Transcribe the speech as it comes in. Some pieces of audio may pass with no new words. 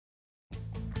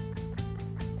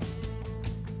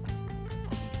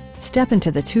Step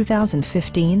into the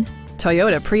 2015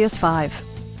 Toyota Prius V.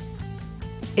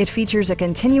 It features a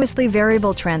continuously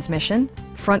variable transmission,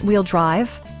 front-wheel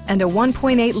drive, and a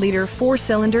 1.8-liter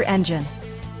four-cylinder engine.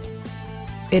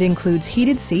 It includes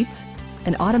heated seats,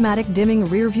 an automatic dimming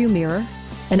rear-view mirror,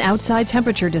 an outside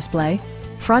temperature display,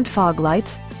 front fog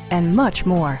lights, and much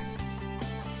more.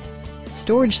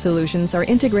 Storage solutions are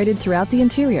integrated throughout the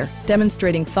interior,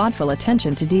 demonstrating thoughtful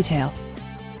attention to detail.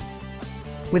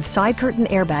 With side curtain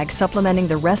airbags supplementing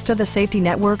the rest of the safety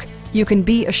network, you can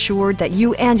be assured that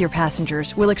you and your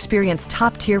passengers will experience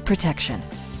top-tier protection.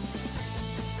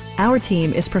 Our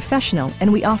team is professional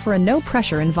and we offer a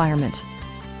no-pressure environment.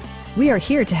 We are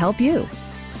here to help you.